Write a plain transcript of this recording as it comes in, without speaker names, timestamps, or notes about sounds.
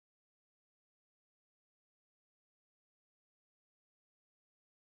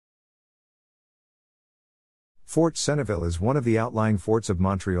Fort Senneville is one of the outlying forts of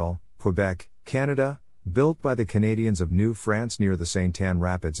Montreal, Quebec, Canada, built by the Canadiens of New France near the Sainte-Anne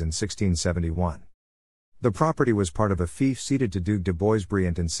rapids in 1671. The property was part of a fief ceded to Dugué de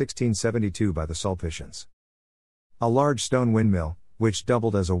Boisbriant in 1672 by the Sulpicians. A large stone windmill, which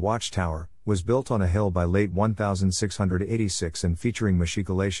doubled as a watchtower, was built on a hill by late 1686 and featuring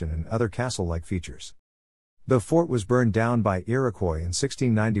machicolation and other castle-like features. The fort was burned down by Iroquois in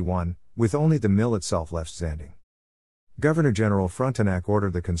 1691, with only the mill itself left standing. Governor-General Frontenac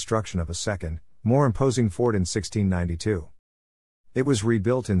ordered the construction of a second, more imposing fort in 1692. It was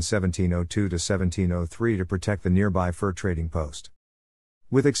rebuilt in 1702 to 1703 to protect the nearby fur trading post.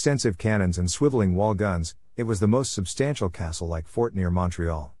 With extensive cannons and swiveling wall guns, it was the most substantial castle-like fort near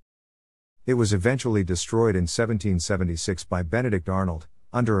Montreal. It was eventually destroyed in 1776 by Benedict Arnold,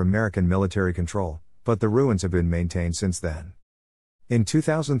 under American military control, but the ruins have been maintained since then. In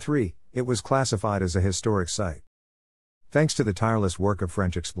 2003, it was classified as a historic site. Thanks to the tireless work of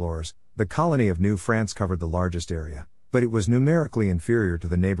French explorers, the colony of New France covered the largest area, but it was numerically inferior to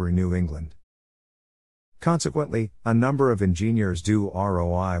the neighboring New England. Consequently, a number of ingénieurs du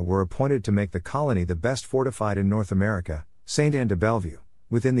roi were appointed to make the colony the best fortified in North America, Sainte-Anne de Bellevue,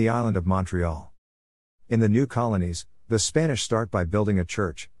 within the island of Montreal. In the new colonies, the Spanish start by building a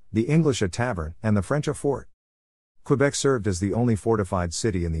church, the English a tavern, and the French a fort. Quebec served as the only fortified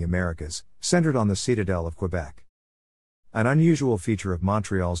city in the Americas, centered on the citadel of Quebec. An unusual feature of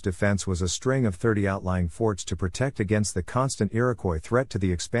Montreal's defense was a string of 30 outlying forts to protect against the constant Iroquois threat to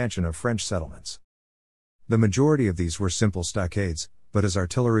the expansion of French settlements. The majority of these were simple stockades, but as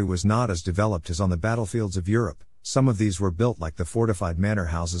artillery was not as developed as on the battlefields of Europe, some of these were built like the fortified manor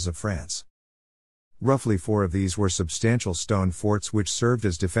houses of France. Roughly 4 of these were substantial stone forts which served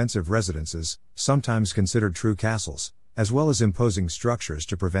as defensive residences, sometimes considered true castles, as well as imposing structures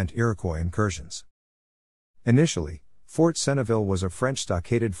to prevent Iroquois incursions. Initially, Fort Senneville was a French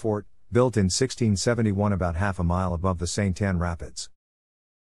stockaded fort, built in 1671 about half a mile above the Sainte-Anne rapids.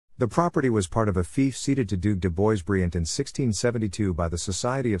 The property was part of a fief ceded to Dugué de Boisbriant in 1672 by the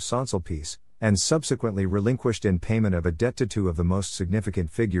Society of Sulpicians, and subsequently relinquished in payment of a debt to 2 of the most significant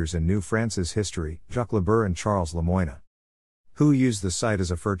figures in New France's history, Jacques Le Ber and Charles Le Moyne, who used the site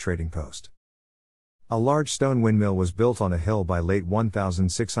as a fur trading post. A large stone windmill was built on a hill by late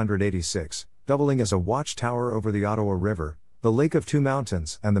 1686, doubling as a watchtower over the Ottawa River, the Lake of Two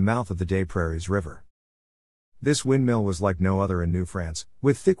Mountains, and the mouth of the Des Prairies River. This windmill was like no other in New France,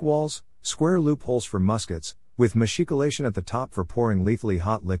 with thick walls, square loopholes for muskets, with machicolation at the top for pouring lethally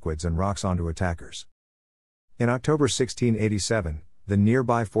hot liquids and rocks onto attackers. In October 1687, the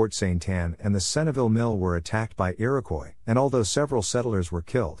nearby Fort Sainte-Anne and the Senneville mill were attacked by Iroquois, and although several settlers were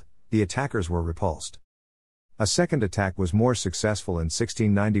killed, the attackers were repulsed. A second attack was more successful in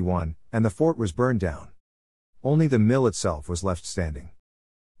 1691, and the fort was burned down. Only the mill itself was left standing.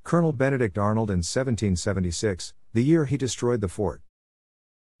 Colonel Benedict Arnold in 1776, the year he destroyed the fort.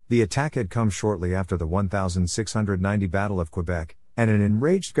 The attack had come shortly after the 1690 Battle of Quebec, and an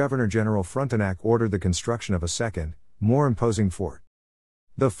enraged Governor-General Frontenac ordered the construction of a second, more imposing fort.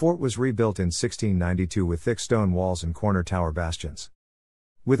 The fort was rebuilt in 1692 with thick stone walls and corner tower bastions.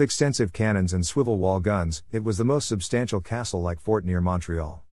 With extensive cannons and swivel wall guns, it was the most substantial castle-like fort near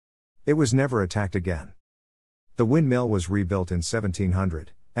Montreal. It was never attacked again. The windmill was rebuilt in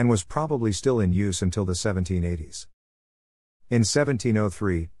 1700, and was probably still in use until the 1780s. In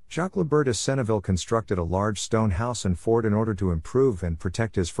 1703, Jacques Le Ber de Senneville constructed a large stone house and fort in order to improve and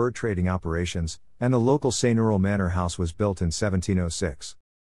protect his fur trading operations, and the local Seigneural Manor House was built in 1706.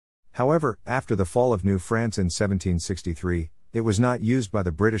 However, after the fall of New France in 1763, it was not used by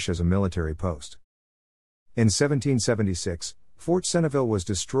the British as a military post. In 1776, Fort Senneville was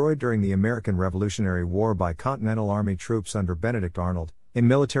destroyed during the American Revolutionary War by Continental Army troops under Benedict Arnold, in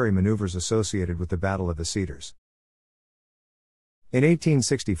military maneuvers associated with the Battle of the Cedars. In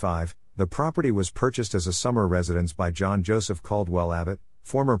 1865, the property was purchased as a summer residence by John Joseph Caldwell Abbott,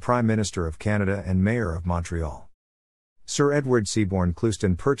 former Prime Minister of Canada and Mayor of Montreal. Sir Edward Seaborn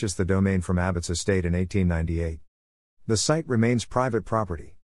Clouston purchased the domain from Abbott's estate in 1898. The site remains private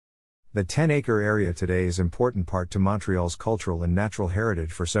property. The 10-acre area today is important part to Montreal's cultural and natural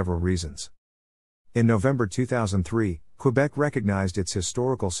heritage for several reasons. In November 2003, Quebec recognized its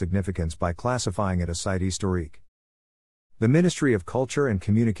historical significance by classifying it a site historique. The Ministry of Culture and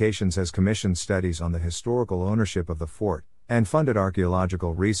Communications has commissioned studies on the historical ownership of the fort, and funded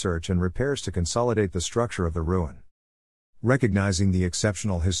archaeological research and repairs to consolidate the structure of the ruin. Recognizing the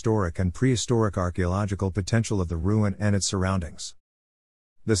exceptional historic and prehistoric archaeological potential of the ruin and its surroundings.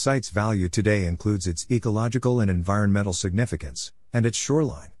 The site's value today includes its ecological and environmental significance, and its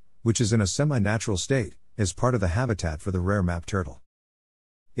shoreline, which is in a semi-natural state, is part of the habitat for the rare map turtle.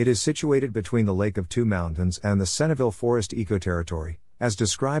 It is situated between the Lake of Two Mountains and the Senneville Forest Ecoterritory, as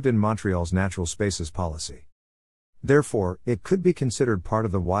described in Montreal's Natural Spaces Policy. Therefore, it could be considered part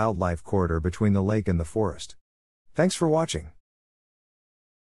of the wildlife corridor between the lake and the forest. Thanks for watching.